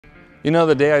You know,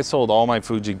 the day I sold all my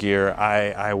Fuji gear,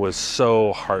 I was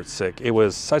so heartsick. It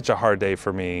was such a hard day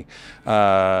for me.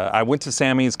 I went to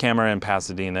Sammy's Camera in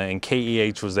Pasadena, and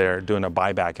KEH was there doing a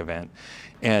buyback event.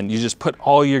 And you just put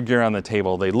all your gear on the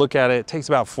table. They look at it, it takes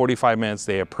about 45 minutes,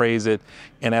 they appraise it.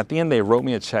 And at the end, they wrote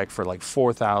me a check for like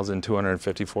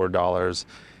 $4,254.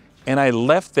 And I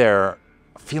left there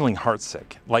feeling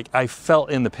heartsick. Like I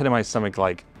felt in the pit of my stomach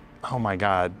like, oh my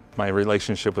God, my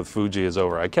relationship with Fuji is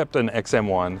over. I kept an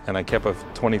XM1 and I kept a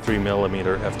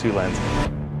 23mm f2 lens.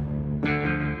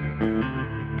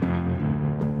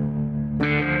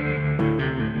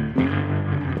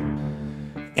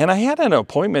 And I had an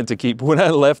appointment to keep when I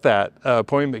left that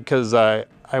appointment because I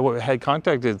had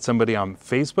contacted somebody on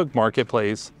Facebook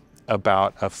Marketplace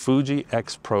about a Fuji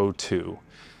X-Pro2.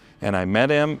 And I met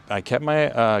him, I kept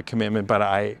my commitment, but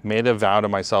I made a vow to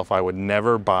myself I would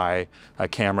never buy a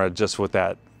camera just with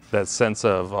that sense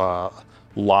of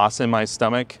loss in my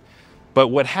stomach. But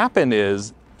what happened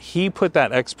is he put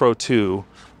that X-Pro2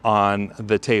 on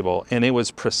the table and it was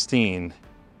pristine.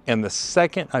 And the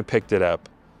second I picked it up,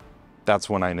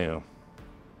 that's when I knew.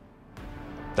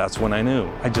 That's when I knew.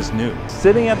 I just knew.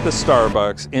 Sitting at the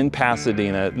Starbucks in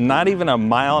Pasadena, not even a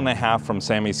mile and a half from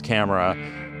Sammy's Camera,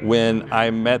 when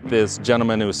I met this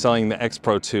gentleman who was selling the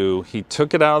X-Pro2, he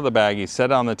took it out of the bag, he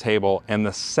set it on the table, and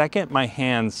the second my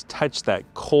hands touched that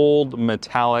cold,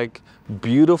 metallic,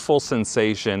 beautiful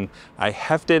sensation, I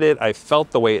hefted it, I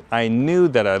felt the weight, I knew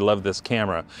that I loved this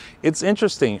camera. It's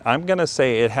interesting, I'm gonna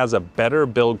say it has a better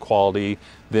build quality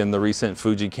than the recent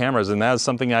Fuji cameras, and that is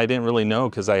something I didn't really know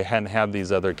because I hadn't had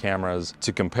these other cameras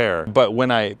to compare. But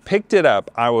when I picked it up,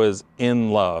 I was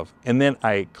in love. And then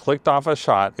I clicked off a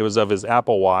shot, it was of his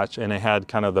Apple Watch, and it had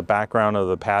kind of the background of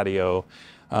the patio,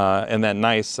 and that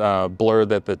nice blur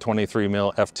that the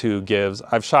 23mm f2 gives.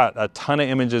 I've shot a ton of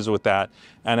images with that,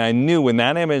 and I knew when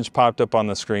that image popped up on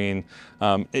the screen,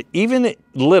 even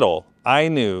little, I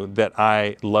knew that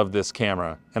I loved this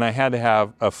camera, and I had to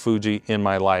have a Fuji in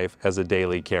my life as a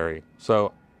daily carry.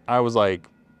 So I was like,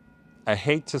 I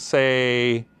hate to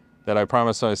say that I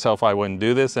promised myself I wouldn't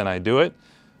do this, and I do it,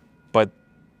 but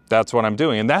that's what I'm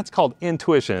doing. And that's called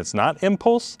intuition. It's not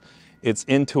impulse, it's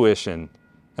intuition.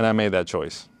 And I made that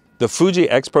choice. The Fuji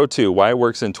X-Pro2, why it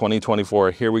works in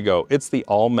 2024, here we go. It's the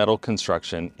all-metal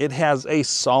construction. It has a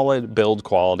solid build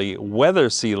quality, weather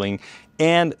sealing,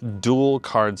 and dual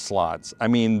card slots. I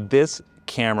mean, this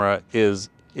camera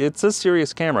it's a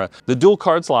serious camera. The dual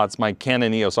card slots, my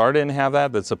Canon EOS R didn't have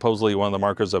that. That's supposedly one of the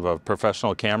markers of a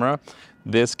professional camera.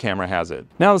 This camera has it.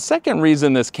 Now, the second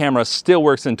reason this camera still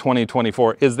works in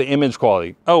 2024 is the image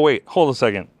quality. Oh wait, hold a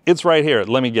second. It's right here,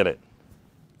 let me get it.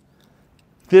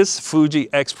 This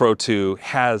Fuji X-Pro2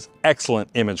 has excellent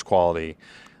image quality.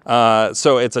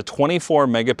 So it's a 24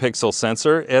 megapixel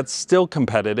sensor. It's still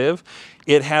competitive.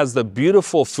 It has the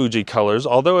beautiful Fuji colors,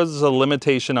 although there's a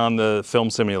limitation on the film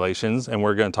simulations, and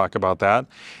we're going to talk about that.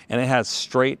 And it has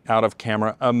straight out of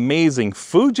camera, amazing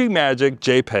Fuji Magic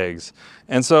JPEGs.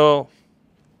 And so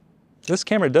this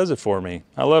camera does it for me.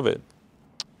 I love it.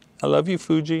 I love you,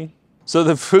 Fuji. So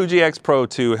the Fuji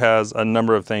X-Pro2 has a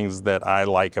number of things that I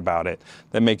like about it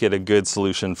that make it a good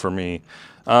solution for me.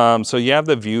 So you have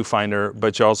the viewfinder,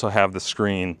 but you also have the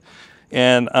screen.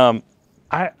 And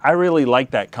I really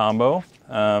like that combo.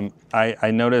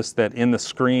 I noticed that in the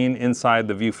screen inside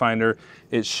the viewfinder,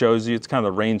 it shows you, it's kind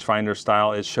of the rangefinder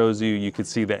style. It shows you can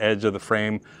see the edge of the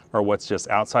frame or what's just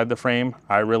outside the frame.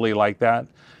 I really like that.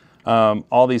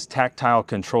 All these tactile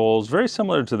controls, very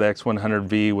similar to the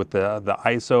X100V with the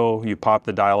ISO. You pop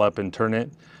the dial up and turn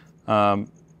it.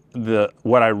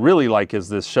 What I really like is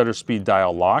this shutter speed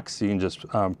dial locks. You can just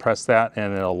press that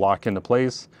and it'll lock into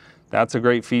place. That's a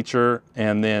great feature.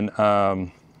 And then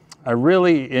I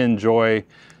really enjoy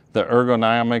the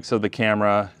ergonomics of the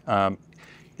camera.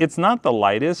 It's not the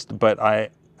lightest, but I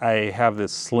have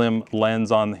this slim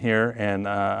lens on here, and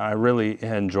I really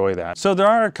enjoy that. So there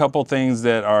are a couple things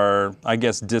that are, I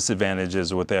guess,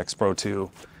 disadvantages with the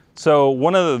X-Pro2. So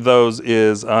one of those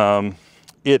is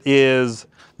it is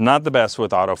not the best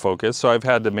with autofocus, so I've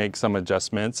had to make some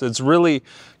adjustments. It's really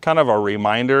kind of a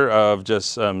reminder of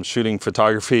just shooting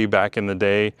photography back in the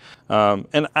day,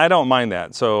 and I don't mind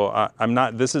that. So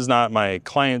this is not my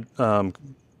client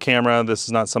camera. This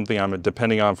is not something I'm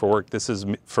depending on for work. This is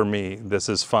for me. This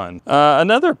is fun.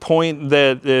 Another point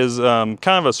that is kind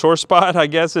of a sore spot, I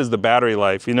guess, is the battery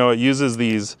life. You know, it uses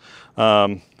these,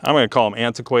 I'm going to call them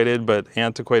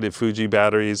antiquated Fuji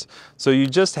batteries. So you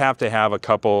just have to have a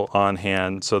couple on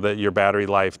hand so that your battery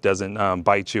life doesn't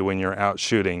bite you when you're out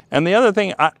shooting. And the other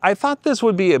thing, I thought this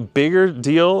would be a bigger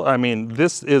deal. I mean,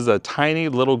 this is a tiny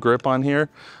little grip on here.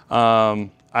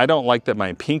 I don't like that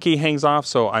my pinky hangs off,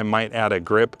 so I might add a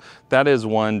grip. That is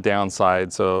one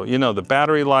downside. So, you know, the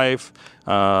battery life,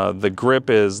 the grip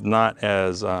is not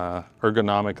as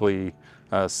ergonomically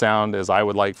sound as I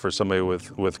would like for somebody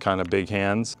with kind of big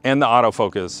hands, and the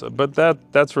autofocus, but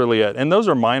that's really it. And those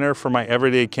are minor for my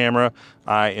everyday camera.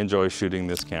 I enjoy shooting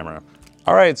this camera.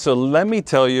 All right, so let me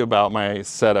tell you about my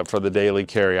setup for the daily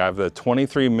carry. I have the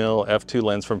 23mm f2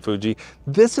 lens from Fuji.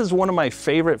 This is one of my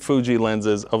favorite Fuji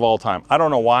lenses of all time. I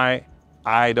don't know why.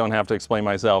 I don't have to explain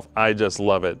myself. I just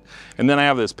love it. And then I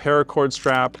have this paracord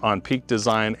strap on Peak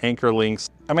Design anchor links.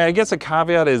 I mean, I guess a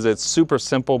caveat is it's super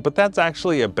simple, but that's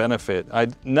actually a benefit.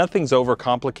 Nothing's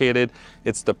overcomplicated.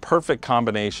 It's the perfect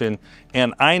combination.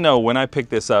 And I know when I pick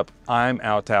this up, I'm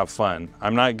out to have fun.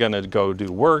 I'm not gonna go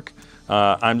do work.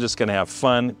 I'm just gonna have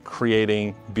fun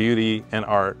creating beauty and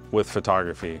art with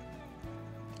photography.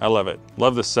 I love it.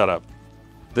 Love this setup.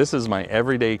 This is my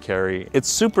everyday carry. It's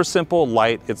super simple,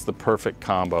 light, it's the perfect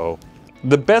combo.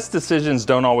 The best decisions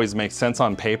don't always make sense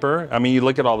on paper. I mean, you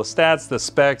look at all the stats, the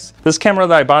specs. This camera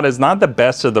that I bought is not the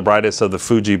best or the brightest of the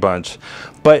Fuji bunch,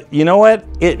 but you know what?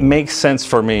 It makes sense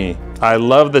for me. I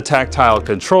love the tactile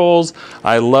controls.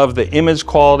 I love the image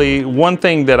quality. One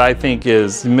thing that I think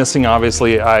is missing,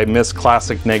 obviously, I miss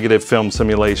classic negative film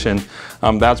simulation.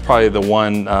 That's probably the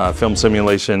one film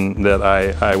simulation that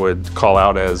I would call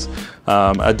out as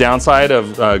a downside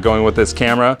of going with this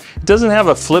camera. It doesn't have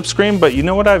a flip screen, but you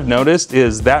know what I've noticed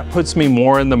is that puts me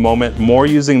more in the moment, more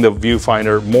using the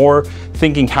viewfinder, more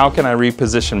thinking how can I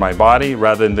reposition my body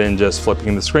rather than just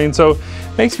flipping the screen. So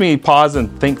it makes me pause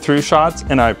and think through shots,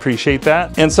 and I appreciate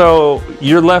that. And so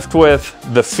you're left with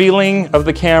the feeling of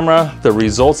the camera, the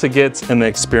results it gets, and the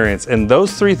experience. And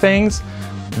those three things,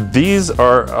 these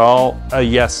are all a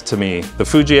yes to me. The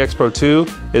Fuji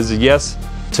X-Pro2 is a yes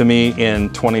to me in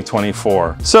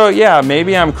 2024. So yeah,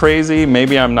 maybe I'm crazy,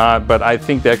 maybe I'm not, but I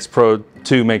think the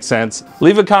X-Pro2 makes sense.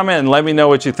 Leave a comment and let me know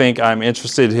what you think. I'm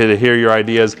interested to hear your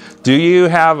ideas. Do you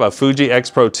have a Fuji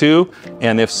X-Pro2?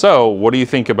 And if so, what do you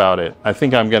think about it? I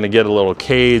think I'm gonna get a little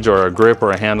cage or a grip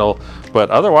or a handle, but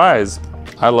otherwise,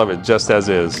 I love it just as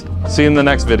is. See you in the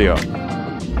next video.